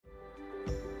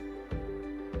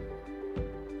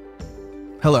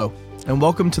Hello, and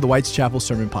welcome to the White's Chapel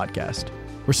Sermon Podcast.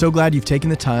 We're so glad you've taken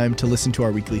the time to listen to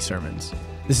our weekly sermons.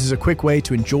 This is a quick way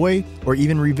to enjoy or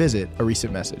even revisit a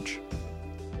recent message.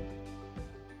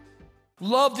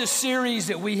 Love this series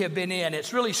that we have been in.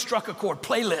 It's really struck a chord,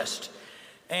 playlist.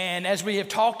 And as we have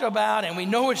talked about, and we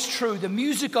know it's true, the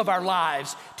music of our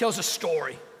lives tells a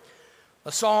story.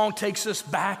 A song takes us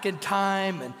back in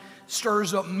time and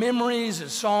stirs up memories, and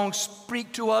songs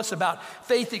speak to us about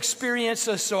faith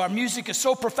experiences. So our music is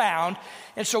so profound.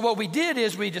 And so what we did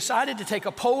is we decided to take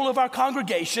a poll of our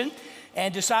congregation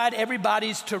and decide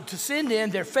everybody's to send in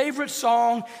their favorite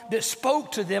song that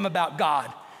spoke to them about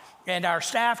God. And our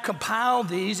staff compiled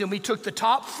these, and we took the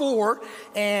top 4,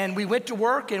 and we went to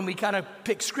work, and we kind of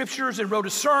picked scriptures and wrote a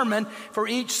sermon for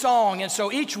each song. And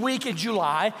so each week in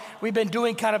July, we've been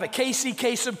doing kind of a Casey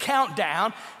Kasem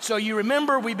countdown. So you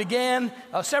remember we began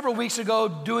several weeks ago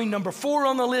doing number 4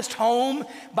 on the list, Home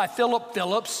by Philip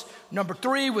Phillips. Number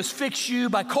 3 was Fix You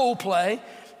by Coldplay.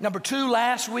 Number 2,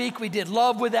 last week, we did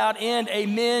Love Without End,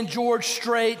 Amen, George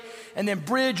Strait, and then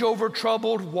Bridge Over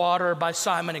Troubled Water by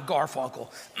Simon and Garfunkel.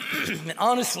 And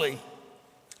honestly,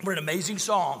 we're an amazing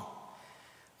song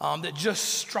that just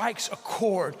strikes a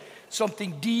chord,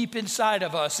 something deep inside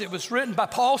of us. It was written by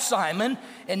Paul Simon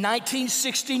in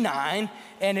 1969,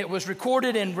 and it was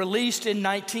recorded and released in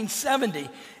 1970.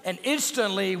 And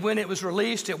instantly, when it was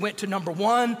released, it went to number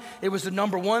 1. It was the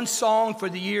number 1 song for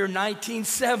the year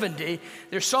 1970.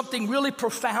 There's something really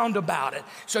profound about it.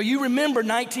 So you remember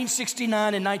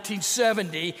 1969 and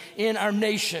 1970 in our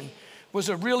nation was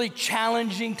a really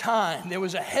challenging time. There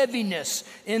was a heaviness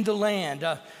in the land,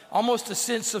 almost a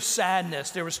sense of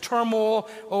sadness. There was turmoil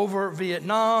over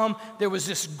Vietnam. There was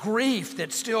this grief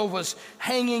that still was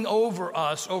hanging over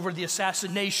us over the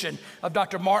assassination of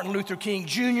Dr. Martin Luther King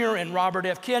Jr. and Robert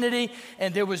F. Kennedy.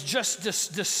 And there was just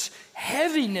this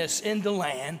heaviness in the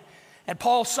land. And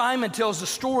Paul Simon tells the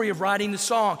story of writing the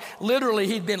song. Literally,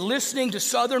 he'd been listening to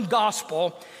Southern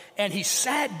gospel, and he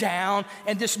sat down,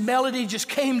 and this melody just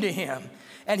came to him.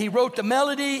 And he wrote the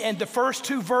melody and the first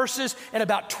 2 verses in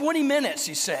about 20 minutes,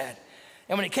 he said.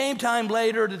 And when it came time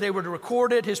later that they were to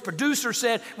record it, his producer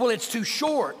said, well, it's too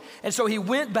short. And so he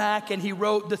went back and he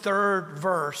wrote the 3rd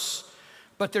verse.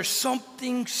 But there's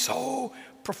something so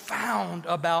profound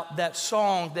about that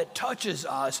song that touches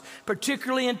us,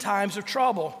 particularly in times of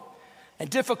trouble. And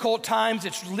difficult times,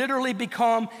 it's literally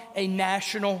become a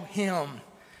national hymn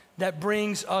that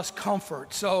brings us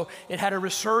comfort. So it had a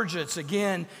resurgence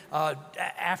again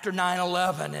after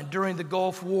 9/11 and during the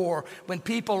Gulf War, when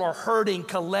people are hurting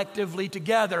collectively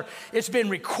together. It's been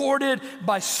recorded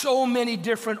by so many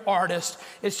different artists.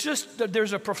 It's just that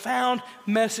there's a profound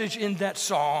message in that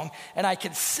song. And I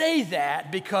can say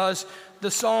that because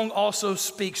the song also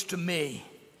speaks to me.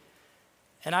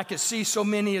 And I could see so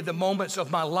many of the moments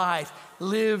of my life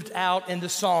lived out in the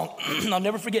song. I'll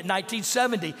never forget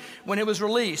 1970 when it was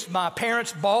released. My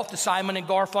parents bought the Simon and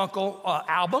Garfunkel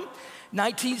album.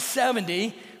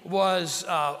 1970 was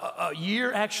a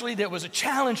year, actually, that was a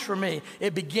challenge for me.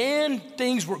 It began,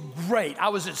 things were great. I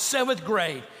was in 7th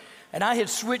grade, and I had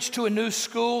switched to a new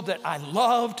school that I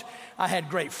loved. I had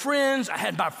great friends. I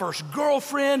had my first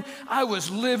girlfriend. I was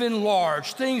living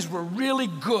large. Things were really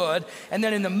good. And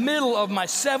then in the middle of my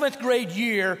 7th grade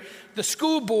year, the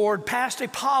school board passed a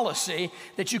policy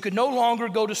that you could no longer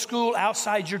go to school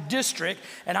outside your district.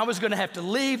 And I was going to have to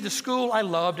leave the school I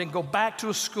loved and go back to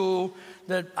a school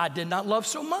that I did not love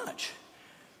so much.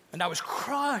 And I was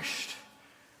crushed.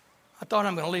 I thought,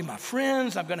 I'm going to leave my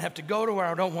friends. I'm going to have to go to where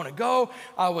I don't want to go.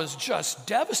 I was just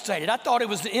devastated. I thought it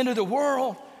was the end of the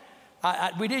world.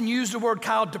 We didn't use the word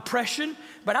called depression,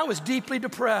 but I was deeply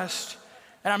depressed.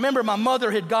 And I remember my mother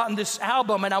had gotten this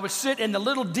album, and I would sit in the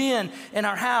little den in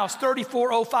our house,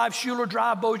 3405 Schuler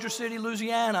Drive, Bossier City,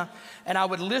 Louisiana, and I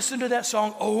would listen to that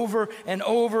song over and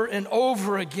over and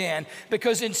over again,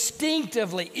 because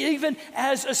instinctively, even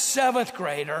as a 7th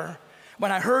grader,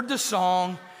 when I heard the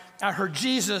song, I heard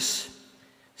Jesus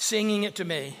singing it to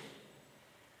me.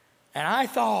 And I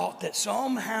thought that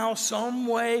somehow, some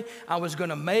way, I was going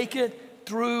to make it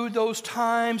through those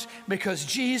times because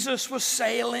Jesus was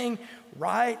sailing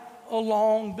right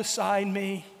along beside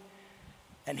me,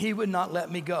 and he would not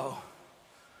let me go.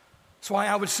 That's why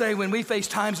I would say when we face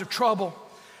times of trouble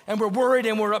and we're worried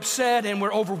and we're upset and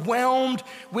we're overwhelmed,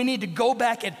 we need to go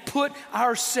back and put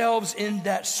ourselves in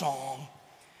that song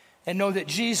and know that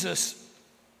Jesus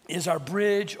is our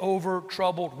bridge over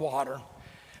troubled water.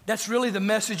 That's really the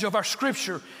message of our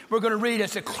scripture we're going to read.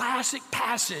 It's a classic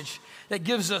passage that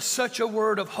gives us such a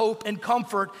word of hope and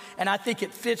comfort, and I think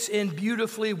it fits in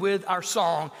beautifully with our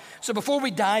song. So before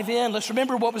we dive in, let's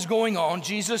remember what was going on.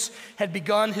 Jesus had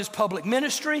begun his public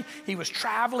ministry. He was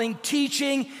traveling,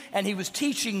 teaching, and he was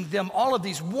teaching them all of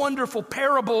these wonderful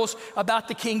parables about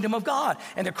the kingdom of God.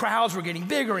 And the crowds were getting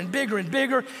bigger and bigger and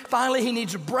bigger. Finally, he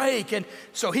needs a break, and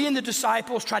so he and the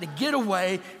disciples try to get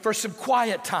away for some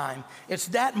quiet time. It's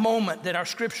that moment that our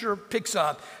scripture picks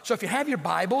up. So if you have your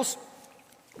Bibles,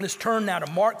 let's turn now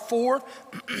to Mark 4,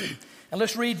 and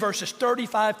let's read verses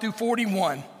 35 through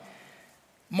 41.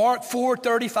 Mark 4,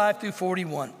 35 through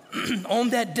 41. On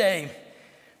that day,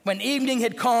 when evening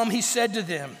had come, he said to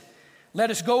them,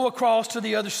 "Let us go across to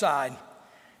the other side."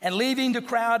 And leaving the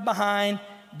crowd behind,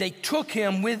 they took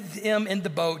him with them in the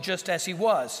boat just as he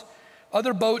was.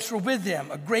 Other boats were with them.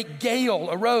 A great gale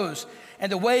arose,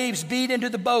 and the waves beat into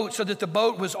the boat so that the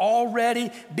boat was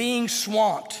already being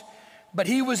swamped. But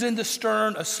he was in the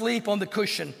stern, asleep on the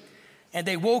cushion. And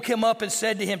they woke him up and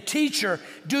said to him, "Teacher,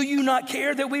 do you not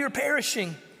care that we are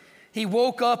perishing?" He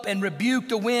woke up and rebuked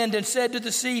the wind and said to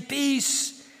the sea,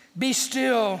 "Peace, be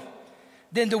still."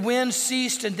 Then the wind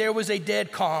ceased and there was a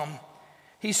dead calm.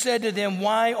 He said to them,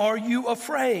 "Why are you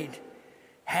afraid?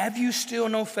 Have you still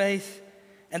no faith?"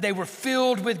 And they were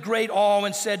filled with great awe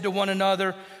and said to one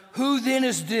another, "Who then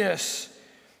is this,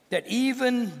 that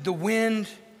even the wind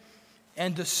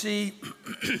and the sea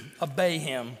obey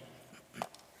him?"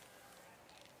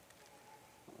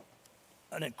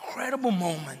 An incredible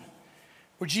moment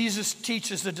where Jesus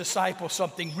teaches the disciples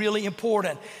something really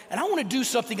important. And I want to do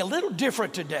something a little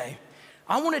different today.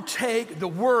 I want to take the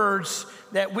words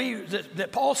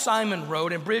that Paul Simon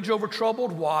wrote in Bridge Over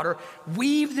Troubled Water,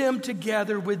 weave them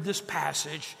together with this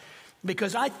passage,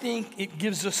 because I think it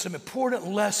gives us some important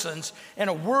lessons and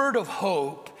a word of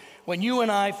hope when you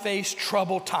and I face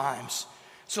troubled times.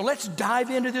 So let's dive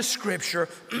into this scripture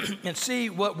and see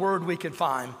what word we can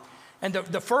find. And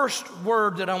the first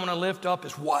word that I want to lift up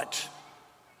is what?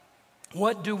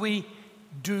 What do we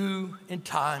do in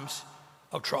times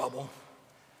of trouble?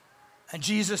 And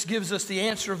Jesus gives us the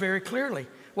answer very clearly.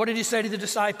 What did he say to the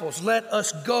disciples? Let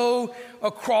us go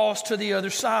across to the other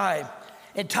side.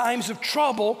 In times of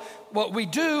trouble, what we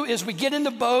do is we get in the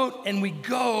boat and we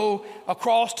go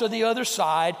across to the other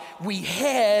side. We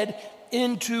head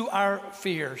into our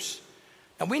fears.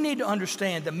 And we need to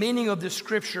understand the meaning of this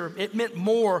scripture. It meant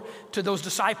more to those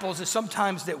disciples than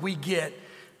sometimes that we get,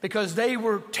 because they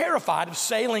were terrified of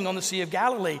sailing on the Sea of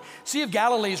Galilee. Sea of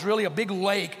Galilee is really a big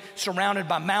lake surrounded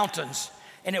by mountains,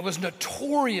 and it was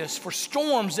notorious for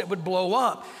storms that would blow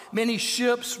up. Many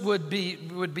ships would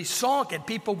be sunk and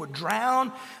people would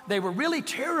drown. They were really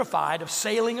terrified of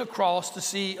sailing across the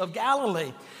Sea of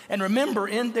Galilee. And remember,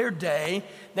 in their day,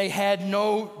 they had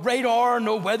no radar,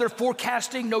 no weather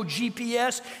forecasting, no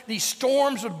GPS. These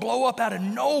storms would blow up out of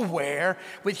nowhere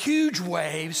with huge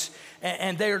waves,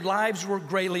 and their lives were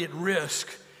greatly at risk.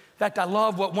 In fact, I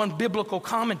love what one biblical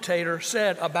commentator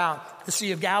said about the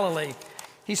Sea of Galilee.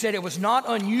 He said it was not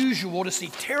unusual to see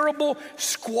terrible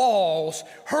squalls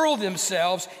hurl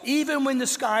themselves, even when the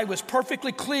sky was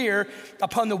perfectly clear,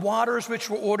 upon the waters which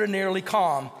were ordinarily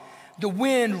calm. The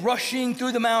wind rushing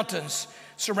through the mountains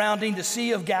surrounding the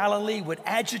Sea of Galilee would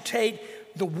agitate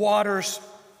the waters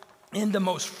in the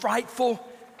most frightful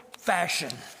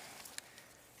fashion.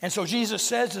 And so Jesus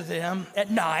says to them,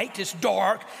 at night, it's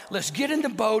dark, let's get in the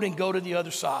boat and go to the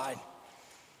other side.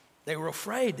 They were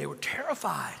afraid, they were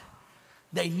terrified.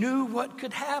 They knew what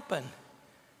could happen.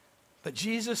 But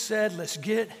Jesus said, let's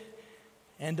get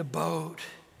in the boat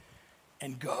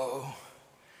and go.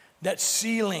 That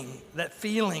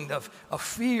feeling of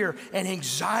fear and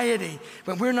anxiety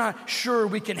when we're not sure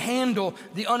we can handle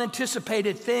the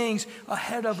unanticipated things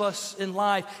ahead of us in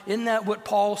life. Isn't that what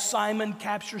Paul Simon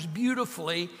captures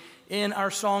beautifully in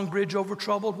our song, Bridge Over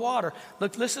Troubled Water?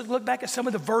 Let's look back at some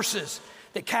of the verses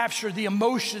that capture the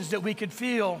emotions that we could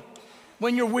feel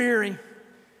when you're weary,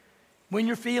 when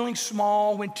you're feeling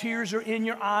small, when tears are in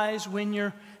your eyes, when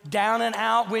you're down and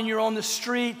out, when you're on the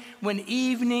street, when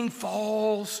evening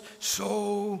falls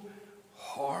so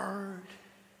hard.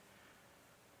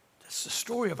 That's the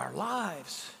story of our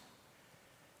lives.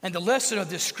 And the lesson of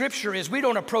this scripture is we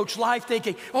don't approach life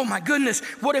thinking, oh my goodness,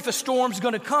 what if a storm's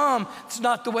going to come? It's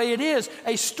not the way it is.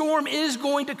 A storm is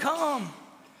going to come.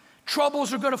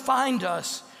 Troubles are going to find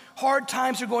us. Hard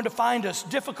times are going to find us.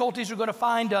 Difficulties are going to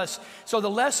find us. So the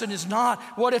lesson is not,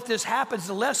 what if this happens?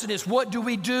 The lesson is, what do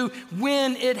we do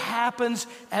when it happens,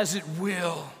 as it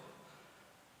will?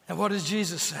 And what does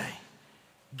Jesus say?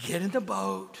 Get in the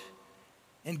boat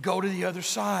and go to the other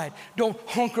side. Don't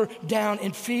hunker down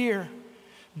in fear.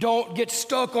 Don't get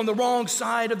stuck on the wrong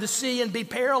side of the sea and be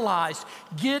paralyzed.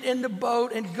 Get in the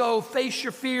boat and go. Face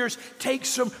your fears. Take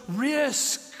some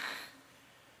risk.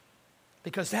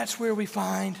 Because that's where we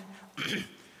find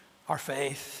our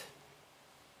faith.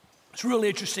 It's really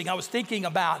interesting. I was thinking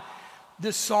about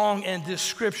this song and this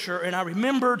scripture, and I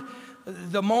remembered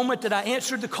the moment that I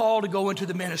answered the call to go into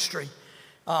the ministry.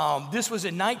 This was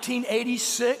in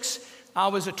 1986. I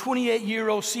was a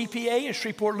 28-year-old CPA in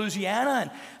Shreveport, Louisiana,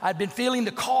 and I'd been feeling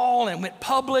the call and went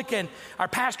public, and our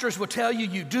pastors will tell you,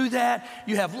 you do that.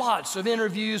 You have lots of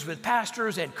interviews with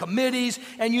pastors and committees,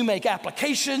 and you make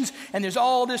applications, and there's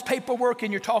all this paperwork,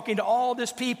 and you're talking to all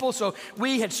these people. So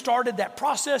we had started that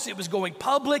process. It was going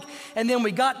public, and then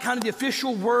we got kind of the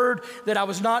official word that I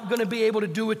was not going to be able to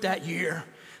do it that year.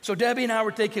 So Debbie and I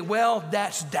were thinking, well,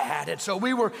 that's that. And so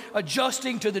we were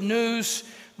adjusting to the news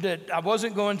that I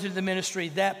wasn't going to the ministry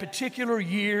that particular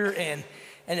year. And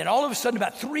then all of a sudden,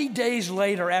 about 3 days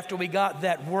later after we got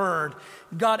that word,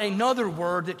 got another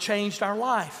word that changed our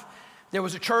life. There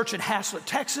was a church in Haslett,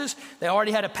 Texas. They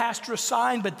already had a pastor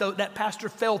assigned, but that pastor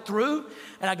fell through.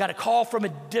 And I got a call from a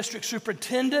district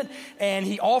superintendent, and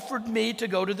he offered me to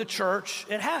go to the church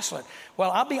at Haslett.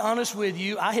 Well, I'll be honest with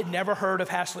you, I had never heard of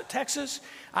Haslett, Texas.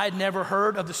 I had never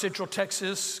heard of the Central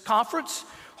Texas Conference.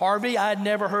 Harvey, I had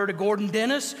never heard of Gordon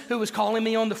Dennis, who was calling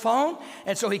me on the phone.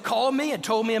 And so he called me and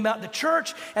told me about the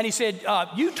church. And he said,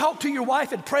 you talk to your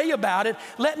wife and pray about it.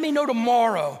 Let me know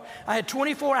tomorrow. I had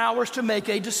 24 hours to make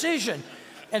a decision.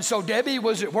 And so Debbie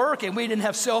was at work, and we didn't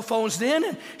have cell phones then.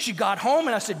 And she got home,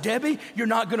 and I said, Debbie, you're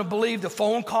not going to believe the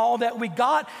phone call that we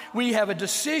got. We have a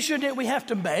decision that we have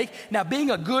to make. Now,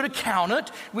 being a good accountant,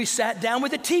 we sat down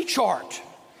with a T-chart.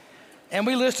 And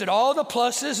we listed all the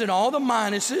pluses and all the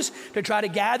minuses to try to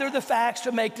gather the facts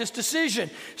to make this decision.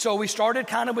 So we started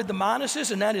kind of with the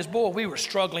minuses, and that is, boy, we were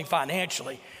struggling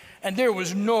financially. And there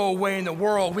was no way in the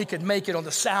world we could make it on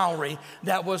the salary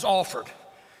that was offered.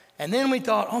 And then we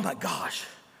thought, oh my gosh,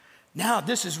 now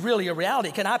this is really a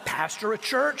reality. Can I pastor a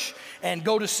church and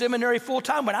go to seminary full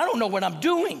time when I don't know what I'm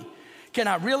doing? Can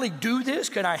I really do this?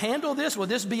 Can I handle this? Will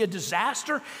this be a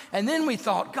disaster? And then we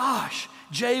thought, gosh,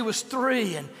 Jay was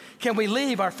 3, and can we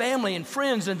leave our family and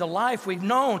friends and the life we've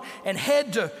known and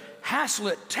head to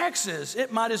Haslett, Texas?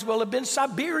 It might as well have been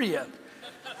Siberia.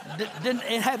 Didn't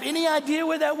have any idea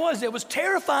where that was. It was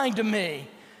terrifying to me.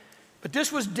 But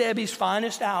this was Debbie's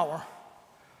finest hour.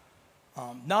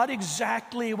 Not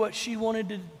exactly what she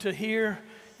wanted to hear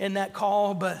in that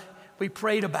call, but we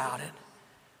prayed about it.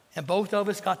 And both of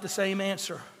us got the same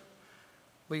answer.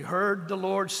 We heard the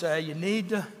Lord say, you need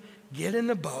to get in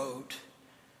the boat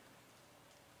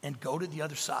and go to the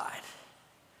other side.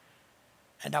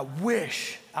 And I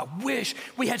wish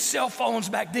we had cell phones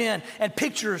back then and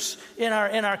pictures in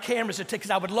our cameras to take,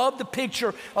 because I would love the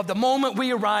picture of the moment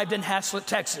we arrived in Haslett,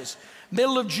 Texas.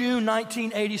 Middle of June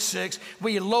 1986,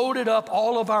 we loaded up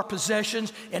all of our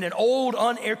possessions in an old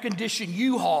unair-conditioned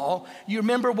U-Haul. You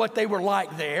remember what they were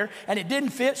like there. And it didn't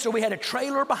fit, so we had a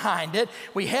trailer behind it.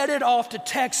 We headed off to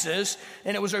Texas,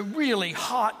 and it was a really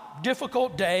hot,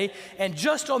 difficult day. And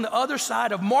just on the other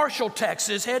side of Marshall,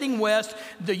 Texas, heading west,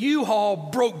 the U-Haul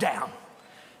broke down.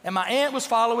 And my aunt was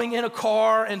following in a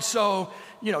car, and so,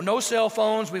 no cell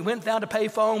phones. We went and found a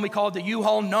payphone. We called the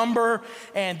U-Haul number,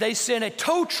 and they sent a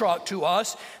tow truck to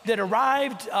us that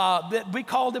arrived, we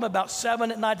called them about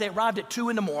 7 at night. They arrived at 2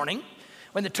 in the morning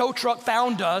when the tow truck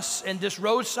found us in this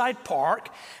roadside park.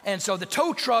 And so the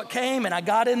tow truck came, and I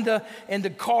got in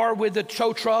the car with the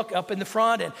tow truck up in the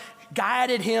front and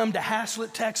guided him to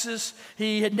Haslett, Texas.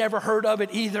 He had never heard of it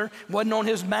either, wasn't on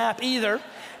his map either.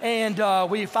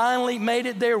 And we finally made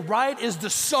it there right as the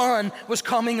sun was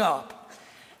coming up.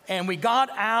 And we got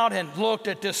out and looked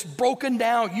at this broken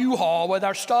down U-Haul with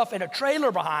our stuff in a trailer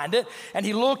behind it. And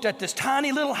he looked at this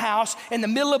tiny little house in the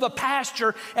middle of a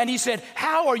pasture. And he said,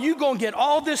 how are you going to get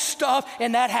all this stuff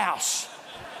in that house?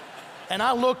 And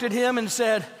I looked at him and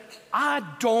said, I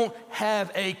don't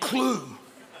have a clue.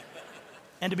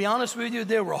 And to be honest with you,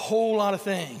 there were a whole lot of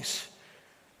things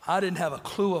I didn't have a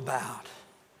clue about.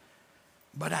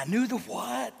 But I knew the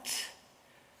what.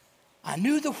 I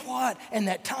knew the what. In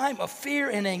that time of fear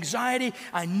and anxiety,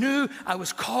 I knew I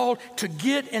was called to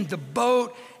get in the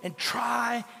boat and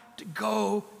try to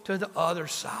go to the other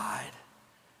side.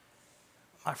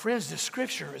 My friends, this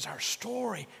scripture is our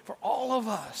story for all of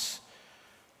us.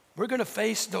 We're going to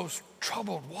face those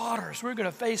troubled waters. We're going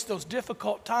to face those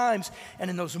difficult times. And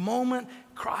in those moments,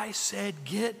 Christ said,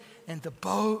 get in the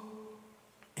boat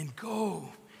and go.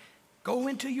 Go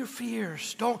into your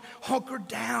fears. Don't hunker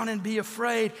down and be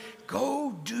afraid.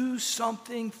 Go do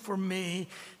something for me.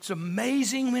 It's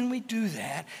amazing when we do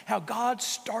that, how God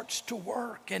starts to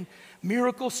work and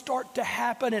miracles start to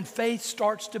happen and faith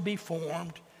starts to be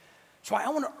formed. So I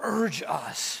want to urge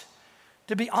us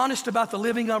to be honest about the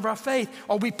living of our faith.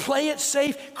 Are we play it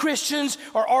safe Christians,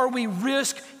 or are we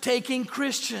risk-taking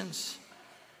Christians?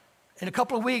 In a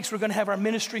couple of weeks, we're going to have our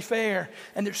ministry fair,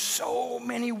 and there's so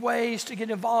many ways to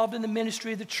get involved in the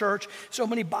ministry of the church, so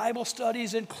many Bible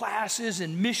studies and classes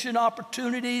and mission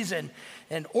opportunities and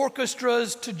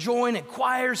orchestras to join and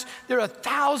choirs. There are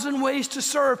 1,000 ways to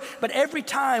serve, but every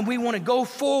time we want to go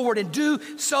forward and do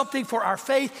something for our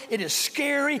faith, it is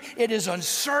scary, it is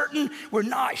uncertain, we're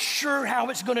not sure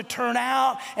how it's going to turn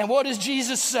out. And what does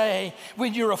Jesus say?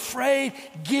 When you're afraid,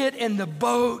 get in the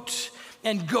boat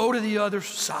and go to the other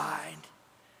side.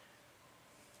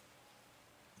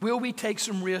 Will we take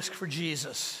some risk for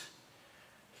Jesus?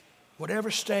 Whatever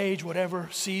stage, whatever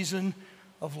season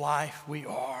of life we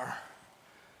are.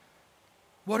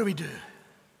 What do?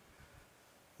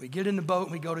 We get in the boat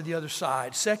and we go to the other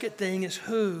side. Second thing is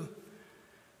who.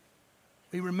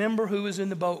 We remember who is in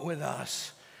the boat with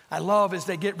us. I love as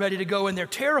they get ready to go and they're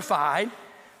terrified,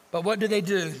 but what do?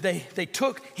 They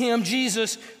took him,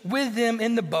 Jesus, with them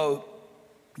in the boat,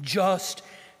 just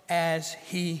as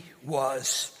he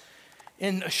was.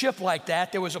 In a ship like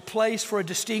that, there was a place for a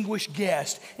distinguished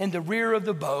guest. In the rear of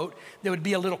the boat, there would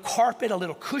be a little carpet, a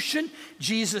little cushion.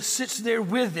 Jesus sits there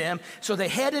with them. So they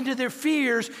head into their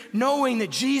fears, knowing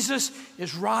that Jesus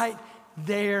is right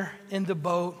there in the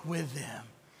boat with them.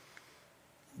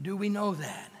 Do we know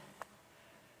that?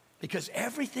 Because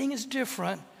everything is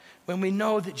different when we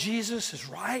know that Jesus is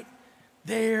right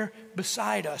there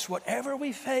beside us. Whatever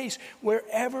we face,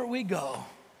 wherever we go.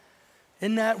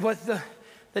 Isn't that what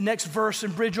the next verse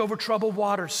in Bridge Over Troubled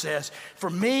Waters says? For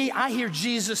me, I hear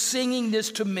Jesus singing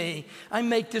this to me. I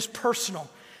make this personal.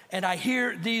 And I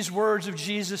hear these words of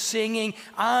Jesus singing,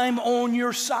 I'm on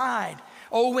your side.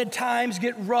 Oh, when times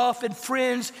get rough and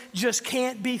friends just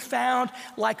can't be found,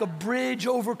 like a bridge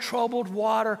over troubled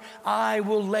water, I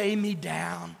will lay me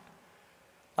down.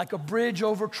 Like a bridge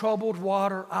over troubled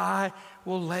water, I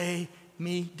will lay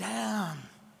me down.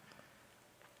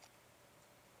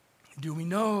 Do we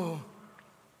know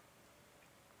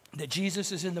that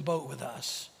Jesus is in the boat with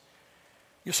us?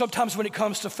 You know, sometimes when it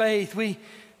comes to faith, we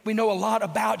know a lot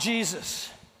about Jesus.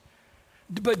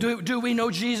 But do we know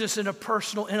Jesus in a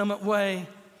personal, intimate way?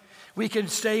 We can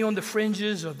stay on the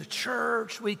fringes of the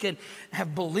church. We can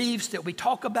have beliefs that we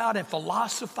talk about and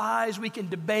philosophize. We can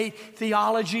debate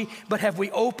theology. But have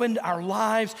we opened our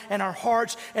lives and our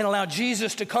hearts and allowed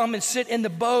Jesus to come and sit in the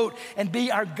boat and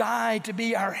be our guide, to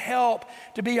be our help,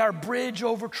 to be our bridge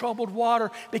over troubled water?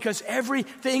 Because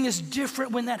everything is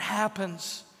different when that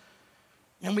happens.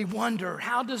 And we wonder,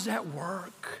 how does that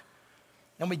work?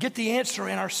 And we get the answer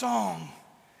in our song.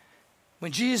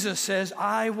 When Jesus says,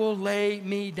 I will lay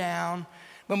me down.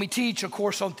 When we teach a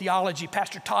course on theology,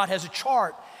 Pastor Todd has a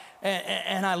chart.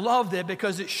 And I love that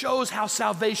because it shows how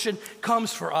salvation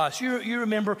comes for us. You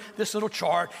remember this little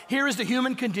chart. Here is the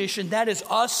human condition. That is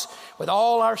us with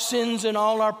all our sins and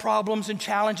all our problems and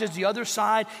challenges. The other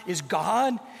side is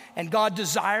God. And God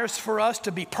desires for us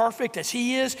to be perfect as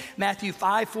he is. Matthew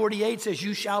 5:48 says,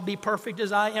 you shall be perfect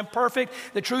as I am perfect.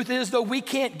 The truth is, though, we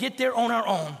can't get there on our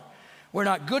own. We're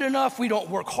not good enough. We don't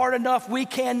work hard enough. We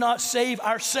cannot save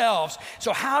ourselves.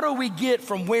 So how do we get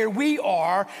from where we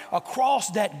are across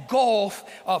that gulf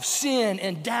of sin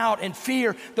and doubt and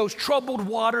fear, those troubled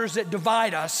waters that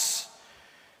divide us?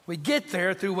 We get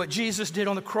there through what Jesus did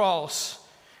on the cross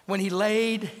when he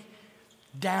laid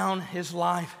down his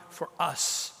life for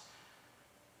us.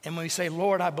 And when we say,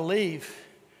 Lord, I believe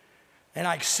and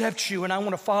I accept you and I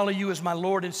want to follow you as my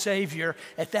Lord and Savior,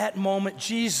 at that moment,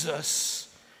 Jesus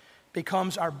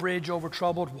becomes our bridge over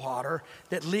troubled water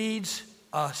that leads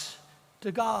us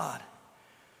to God.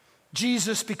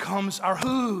 Jesus becomes our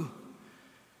who.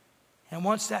 And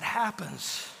once that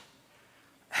happens,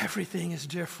 everything is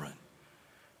different.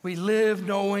 We live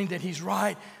knowing that he's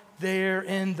right there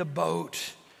in the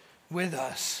boat with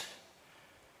us,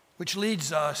 which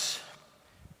leads us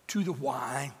to the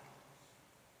why.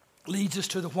 Leads us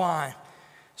to the why.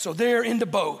 So they're in the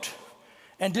boat.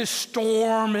 And this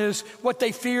storm is, what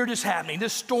they feared is happening.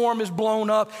 This storm is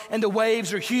blown up and the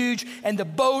waves are huge and the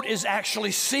boat is actually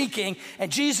sinking.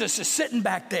 And Jesus is sitting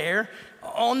back there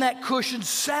on that cushion,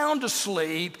 sound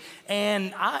asleep.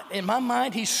 And in my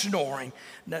mind, he's snoring.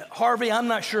 Now, Harvey, I'm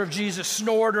not sure if Jesus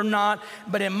snored or not,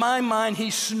 but in my mind, he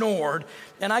snored.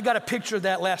 And I got a picture of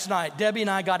that last night. Debbie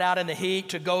and I got out in the heat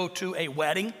to go to a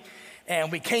wedding.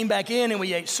 And we came back in and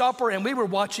we ate supper and we were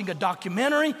watching a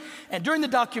documentary. And during the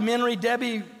documentary,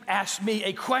 Debbie asked me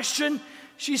a question.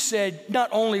 She said, not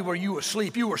only were you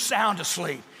asleep, you were sound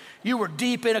asleep. You were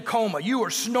deep in a coma. You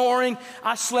were snoring.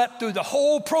 I slept through the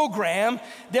whole program.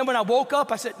 Then when I woke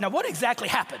up, I said, now what exactly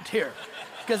happened here?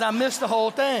 Because I missed the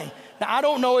whole thing. Now, I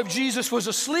don't know if Jesus was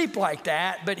asleep like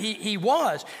that, but he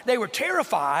was. They were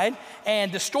terrified,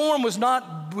 and the storm was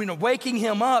not waking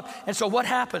him up. And so what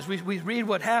happens? We read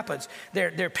what happens.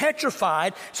 They're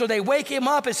petrified, so they wake him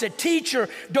up and said, Teacher,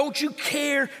 don't you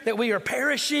care that we are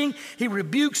perishing? He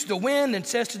rebukes the wind and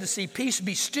says to the sea, Peace,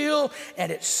 be still,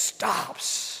 and it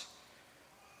stops.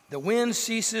 The wind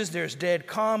ceases, there's dead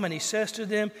calm, and he says to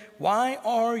them, Why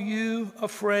are you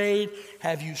afraid?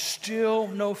 Have you still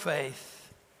no faith?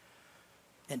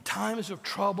 In times of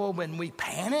trouble, when we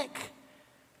panic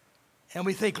and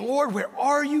we think, Lord, where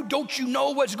are you? Don't you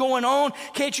know what's going on?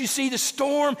 Can't you see the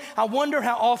storm? I wonder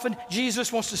how often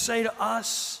Jesus wants to say to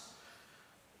us,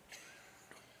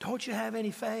 don't you have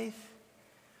any faith?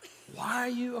 Why are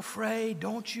you afraid?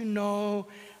 Don't you know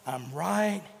I'm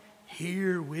right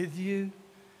here with you?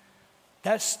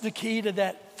 That's the key to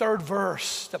that third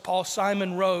verse that Paul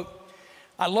Simon wrote.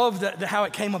 I love how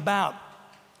it came about.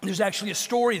 There's actually a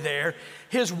story there.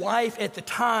 His wife at the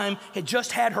time had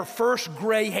just had her first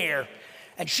gray hair,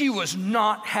 and she was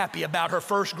not happy about her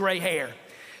first gray hair.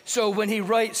 So when he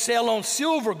writes Sail on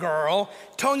Silver Girl,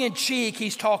 tongue in cheek,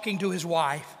 he's talking to his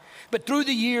wife. But through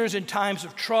the years in times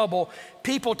of trouble,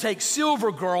 people take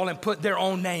Silver Girl and put their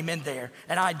own name in there,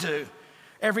 and I do.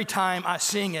 Every time I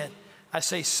sing it, I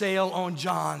say sail on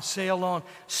John, sail on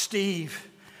Steve,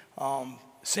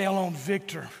 sail on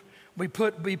Victor. We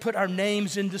put our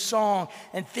names in the song,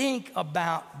 and think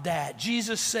about that.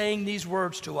 Jesus saying these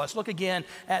words to us. Look again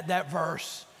at that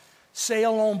verse.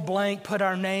 Sail on blank, put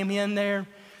our name in there.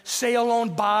 Sail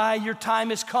on by, your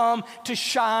time has come to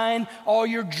shine. All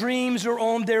your dreams are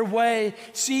on their way.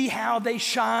 See how they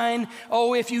shine.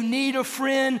 Oh, if you need a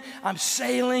friend, I'm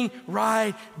sailing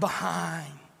right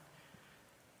behind.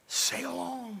 Sail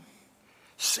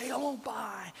on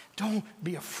by. Don't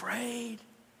be afraid.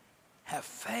 Have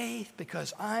faith,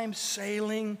 because I'm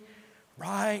sailing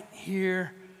right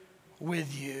here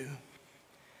with you.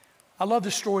 I love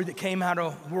the story that came out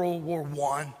of World War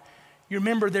I. You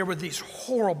remember there were these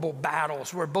horrible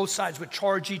battles where both sides would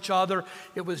charge each other.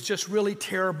 It was just really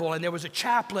terrible. And there was a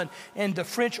chaplain in the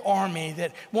French army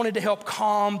that wanted to help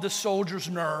calm the soldiers'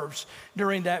 nerves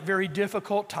during that very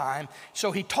difficult time.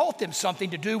 So he taught them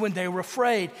something to do when they were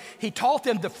afraid. He taught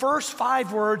them the first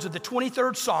 5 words of the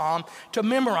 23rd Psalm to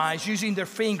memorize using their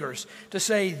fingers, to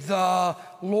say, the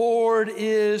Lord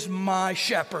is my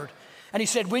shepherd. And he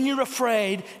said, when you're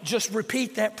afraid, just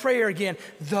repeat that prayer again.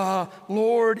 The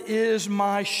Lord is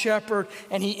my shepherd.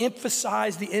 And he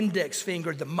emphasized the index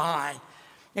finger, the my.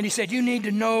 And he said, you need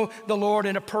to know the Lord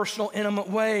in a personal, intimate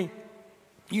way.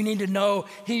 You need to know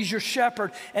he's your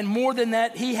shepherd. And more than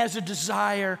that, he has a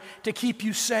desire to keep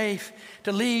you safe,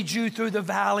 to lead you through the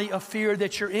valley of fear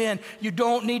that you're in. You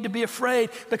don't need to be afraid,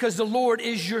 because the Lord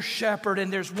is your shepherd.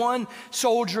 And there's one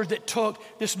soldier that took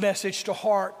this message to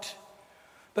heart.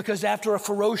 Because after a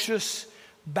ferocious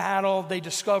battle, they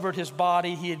discovered his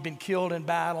body. He had been killed in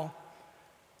battle.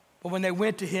 But when they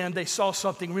went to him, they saw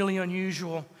something really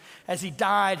unusual. As he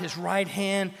died, his right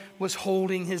hand was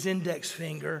holding his index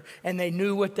finger, and they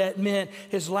knew what that meant.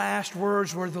 His last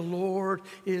words were, the Lord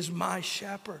is my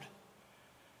shepherd.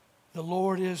 The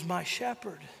Lord is my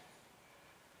shepherd.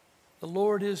 The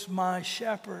Lord is my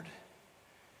shepherd.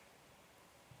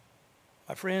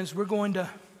 My friends, we're going to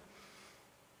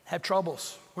have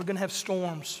troubles. We're going to have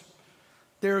storms.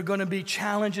 There are going to be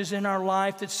challenges in our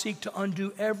life that seek to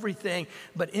undo everything.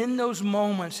 But in those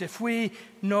moments, if we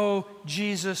know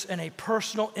Jesus in a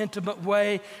personal, intimate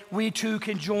way, we too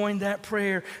can join that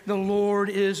prayer. The Lord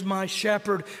is my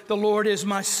shepherd. The Lord is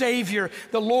my Savior.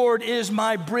 The Lord is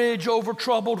my bridge over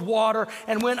troubled water.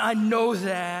 And when I know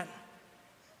that,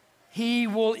 He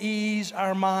will ease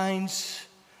our minds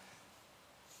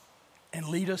and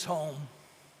lead us home.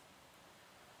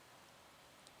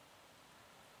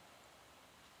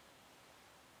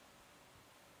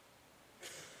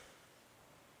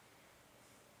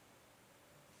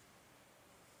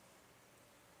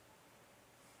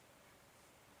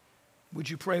 Would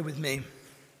you pray with me?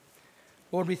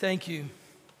 Lord, we thank you.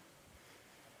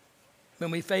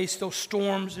 When we face those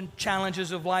storms and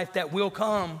challenges of life that will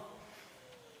come,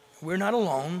 we're not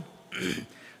alone.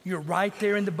 You're right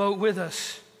there in the boat with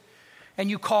us. And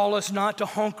you call us not to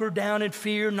hunker down in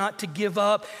fear, not to give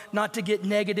up, not to get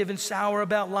negative and sour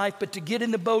about life, but to get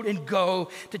in the boat and go,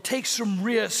 to take some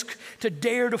risk, to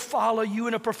dare to follow you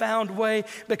in a profound way,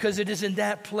 because it is in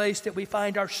that place that we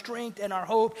find our strength and our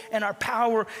hope and our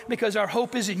power, because our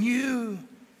hope is in you.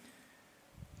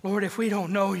 Lord, if we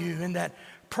don't know you in that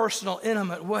personal,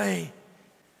 intimate way,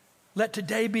 let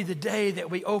today be the day that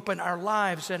we open our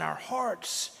lives and our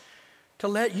hearts to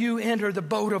let you enter the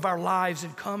boat of our lives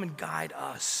and come and guide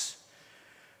us.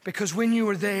 Because when you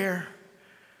are there,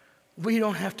 we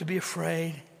don't have to be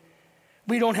afraid.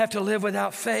 We don't have to live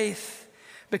without faith,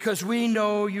 because we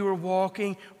know you are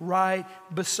walking right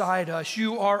beside us.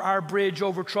 You are our bridge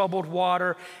over troubled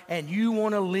water, and you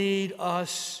want to lead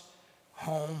us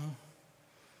home.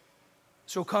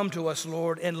 So come to us,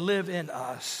 Lord, and live in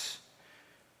us.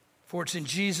 For it's in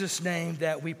Jesus' name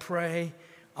that we pray.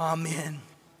 Amen.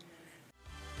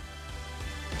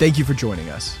 Thank you for joining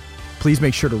us. Please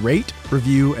make sure to rate,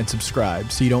 review, and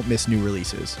subscribe so you don't miss new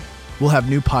releases. We'll have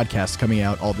new podcasts coming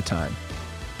out all the time.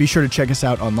 Be sure to check us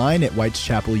out online at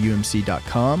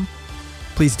whiteschapelumc.com.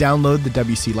 Please download the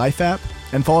WC Life app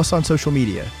and follow us on social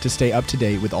media to stay up to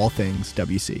date with all things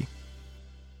WC.